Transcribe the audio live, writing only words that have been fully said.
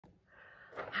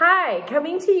Hi,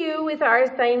 coming to you with our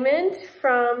assignment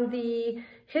from the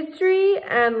History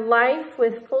and Life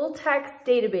with Full Text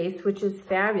database, which is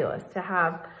fabulous to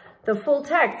have the full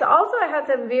text. Also, I have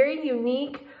some very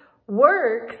unique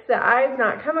works that I've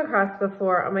not come across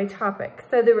before on my topic.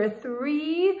 So there were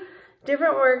 3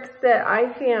 different works that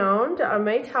I found on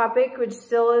my topic, which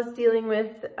still is dealing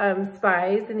with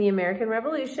spies in the American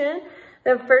Revolution.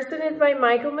 The first one is by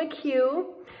Michael McHugh,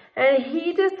 and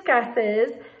he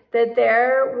discusses that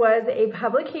there was a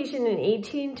publication in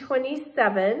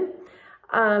 1827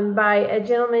 by a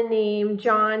gentleman named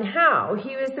John Howe.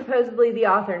 He was supposedly the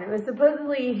author, and it was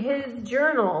supposedly his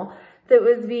journal that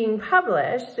was being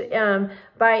published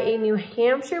by a New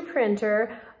Hampshire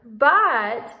printer,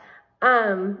 but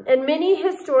and many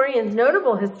historians,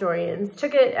 notable historians,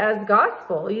 took it as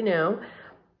gospel, you know.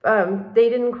 They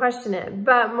didn't question it,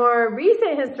 but more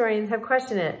recent historians have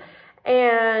questioned it.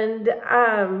 And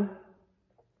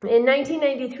in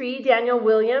 1993, Daniel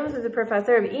Williams is a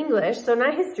professor of English, so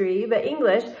not history, but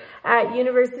English, at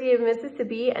University of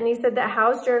Mississippi, and he said that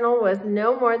Howe's journal was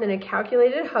no more than a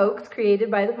calculated hoax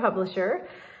created by the publisher.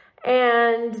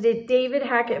 And David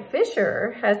Hackett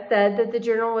Fisher has said that the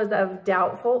journal was of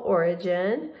doubtful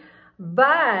origin,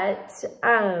 but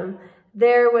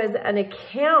there was an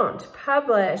account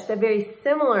published, a very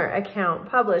similar account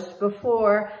published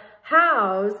before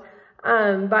Howe's,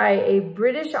 by a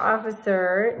British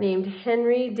officer named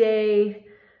Henry de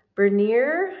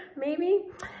Bernier, maybe?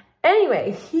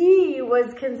 Anyway, he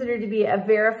was considered to be a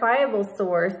verifiable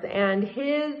source, and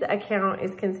his account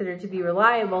is considered to be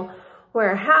reliable,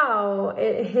 where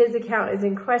his account is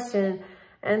in question.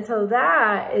 And so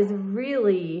that is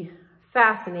really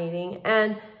fascinating.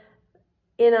 And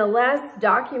in a less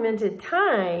documented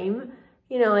time,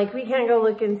 you know, like we can't go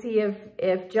look and see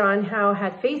if John Howe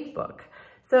had Facebook.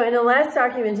 So in a less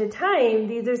documented time,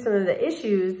 these are some of the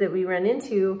issues that we run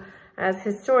into as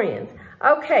historians.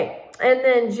 Okay, and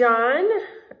then John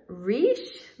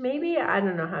Reisch, maybe? I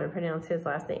don't know how to pronounce his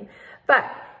last name. But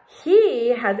he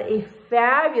has a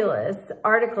fabulous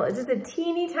article. It's just a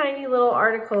teeny tiny little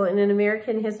article in an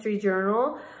American history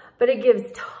journal, but it gives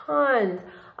tons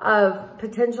of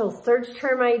potential search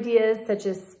term ideas such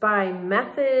as spy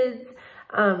methods,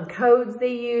 codes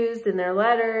they used in their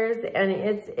letters, and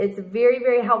it's very,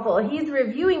 very helpful. He's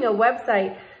reviewing a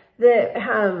website that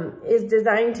is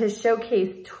designed to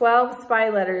showcase 12 spy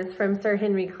letters from Sir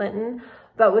Henry Clinton,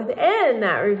 but within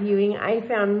that reviewing, I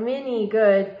found many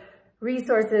good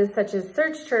resources such as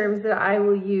search terms that I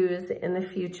will use in the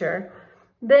future.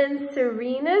 Then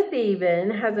Serena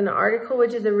Zabin has an article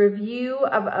which is a review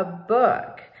of a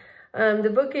book.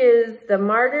 The book is The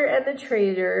Martyr and the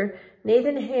Traitor,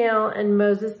 Nathan Hale and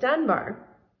Moses Dunbar.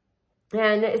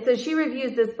 And so she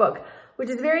reviews this book, which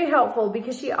is very helpful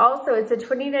because she also, it's a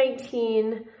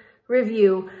 2019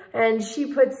 review, and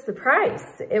she puts the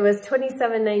price. It was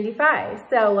 $27.95.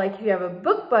 So like if you have a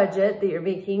book budget that you're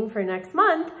making for next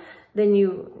month, then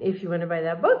if you want to buy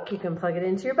that book, you can plug it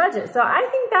into your budget. So I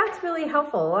think that's really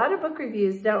helpful. A lot of book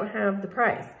reviews don't have the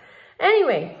price.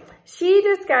 Anyway, she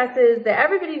discusses that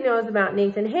everybody knows about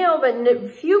Nathan Hale,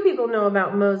 but few people know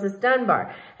about Moses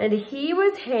Dunbar. And he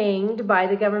was hanged by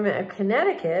the government of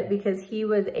Connecticut because he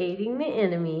was aiding the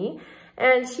enemy.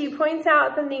 And she points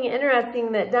out something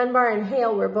interesting, that Dunbar and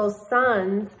Hale were both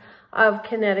sons of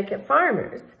Connecticut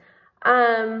farmers.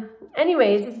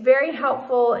 Anyways, it's very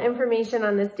helpful information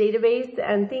on this database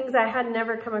and things I had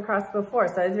never come across before.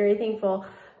 So I was very thankful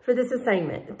for this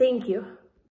assignment. Thank you.